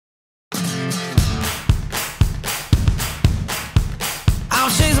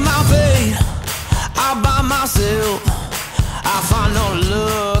myself, I find no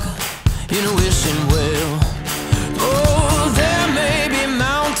luck in wishing well. Oh, there may be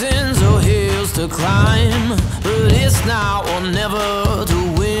mountains or hills to climb, but it's now or never to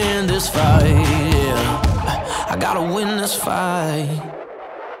win this fight. Yeah, I gotta win this fight.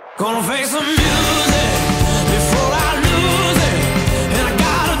 Gonna face the music before I lose it, and I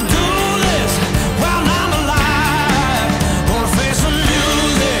gotta do this while I'm alive. Gonna face the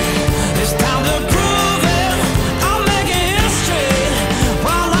music, it's time to prove it. I'm making history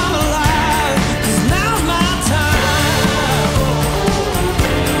while I'm alive, 'cause now's my time.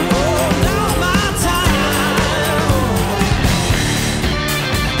 Oh, now's my time.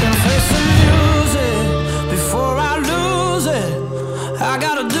 Gonna face the music before I lose it. I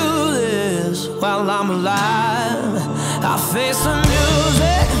gotta do this while I'm alive. I face the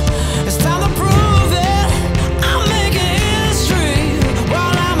music, it's time to prove it. I'm making history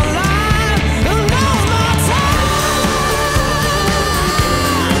while I'm alive. And now's my time.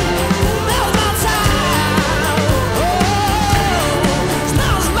 Now's my time. Oh,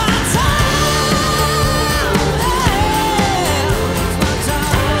 now's my time. Yeah, now's my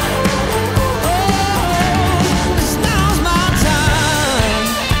time. Oh, 'cause now's my time.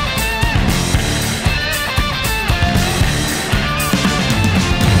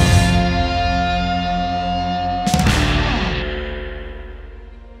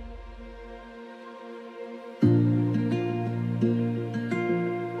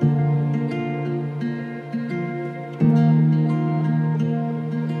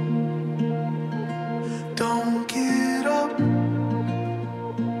 Don't get up.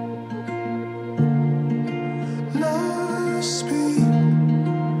 Lost me.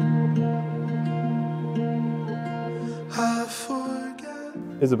 I forget.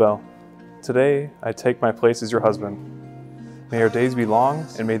 Isabel, today I take my place as your husband. May our days be long,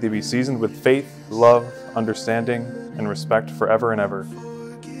 and may they be seasoned with faith, love, understanding, and respect forever and ever.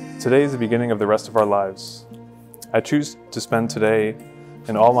 Today is the beginning of the rest of our lives. I choose to spend today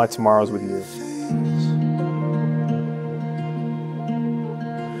and all my tomorrows with you.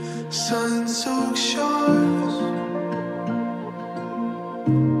 Sun-soaked shores.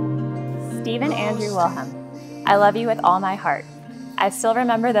 Stephen Andrew Wilhelm, I love you with all my heart. I still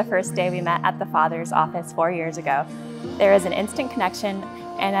remember the first day we met at the Father's office 4 years ago. There was an instant connection,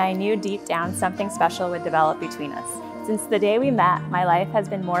 and I knew deep down something special would develop between us. Since the day we met, my life has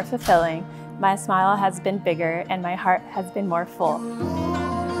been more fulfilling, my smile has been bigger, and my heart has been more full.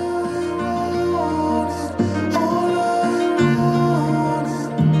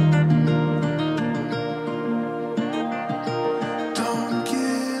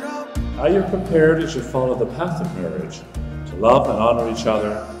 Are you prepared as you follow the path of marriage to love and honor each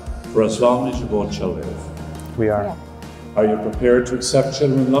other for as long as you both shall live? We are. Yeah. Are you prepared to accept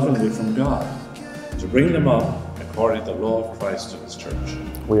children lovingly from God, to bring them up according to the law of Christ and His church?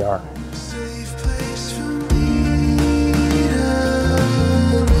 We are. Safe place for me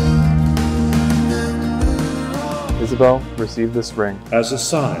to Isabel, receive this ring As a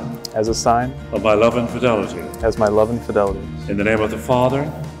sign as a sign of my love and fidelity, as my love and fidelity. in the name of the Father,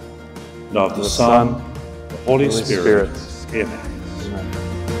 and of the Son, the Holy Spirit. Amen. Amen.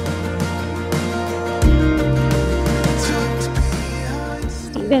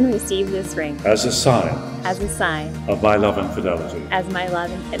 Stephen, receive this ring As a sign as a sign of my love and fidelity, as my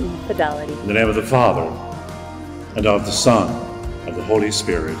love and fidelity. in the name of the Father, and of the Son, and of the Holy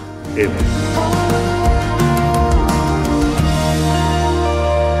Spirit. Amen.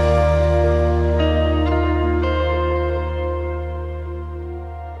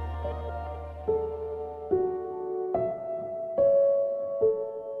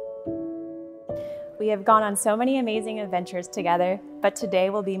 We have gone on so many amazing adventures together, but today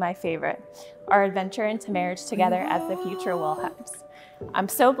will be my favorite, our adventure into marriage together as the future Wilhelms. I'm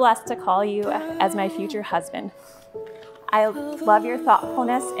so blessed to call you as my future husband. I love your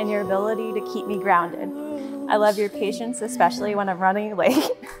thoughtfulness and your ability to keep me grounded. I love your patience, especially when I'm running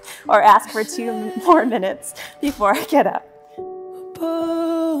late or ask for 2 more minutes before I get up.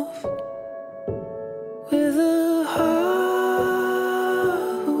 above with a heart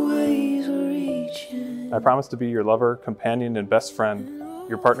ways reaching. I promise to be your lover, companion, and best friend,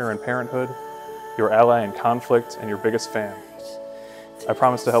 your partner in parenthood, your ally in conflict, and your biggest fan. I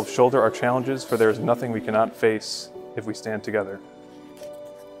promise to help shoulder our challenges, for there is nothing we cannot face if we stand together.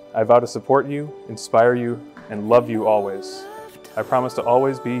 I vow to support you, inspire you, and love you always. I promise to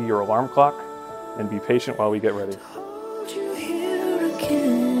always be your alarm clock and be patient while we get ready. Hold you here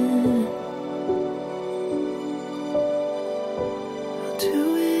again. I'll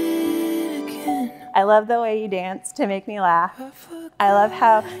do it again. I love the way you dance to make me laugh. I love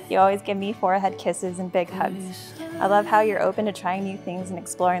how you always give me forehead kisses and big hugs. I love how you're open to trying new things and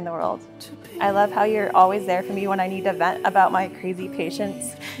exploring the world. I love how you're always there for me when I need to vent about my crazy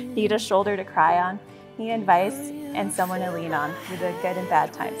patients, need a shoulder to cry on, need advice, and someone to lean on through the good and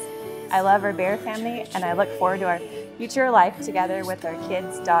bad times. I love our bear family, and I look forward to our future life together with our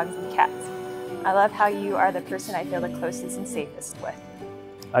kids, dogs, and cats. I love how you are the person I feel the closest and safest with.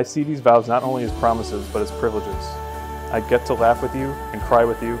 I see these vows not only as promises, but as privileges. I get to laugh with you and cry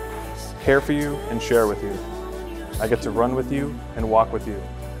with you, care for you and share with you. I get to run with you and walk with you,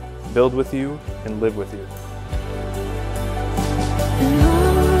 build with you and live with you.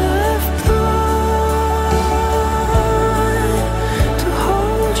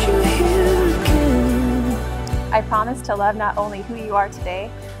 I promise to love not only who you are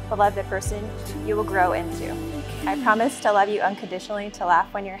today, but love the person you will grow into. I promise to love you unconditionally, to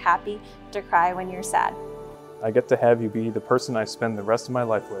laugh when you're happy, to cry when you're sad. I get to have you be the person I spend the rest of my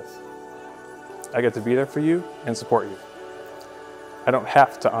life with. I get to be there for you and support you. I don't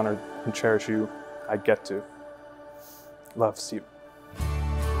have to honor and cherish you, I get to. Loves you.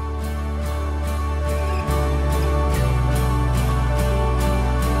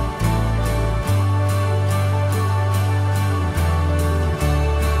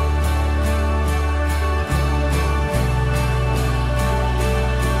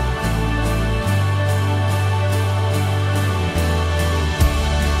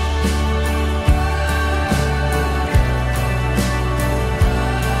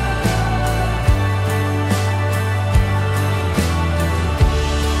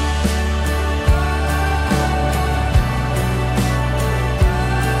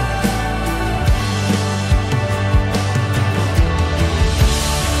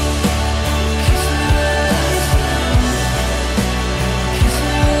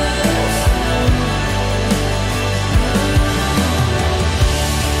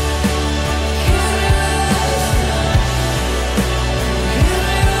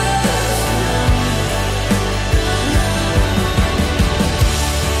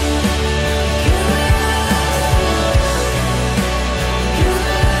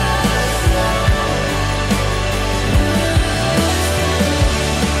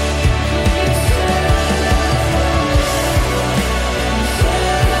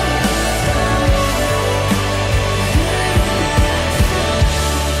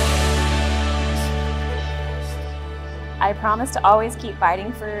 I promise to always keep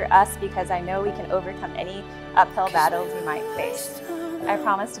fighting for us because I know we can overcome any uphill battles we might face. I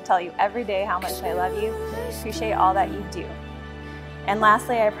promise to tell you every day how much I love you, appreciate all that you do. And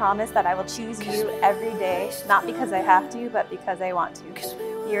lastly, I promise that I will choose you every day, not because I have to, but because I want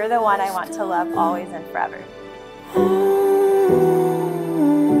to. You're the one I want to love always and forever.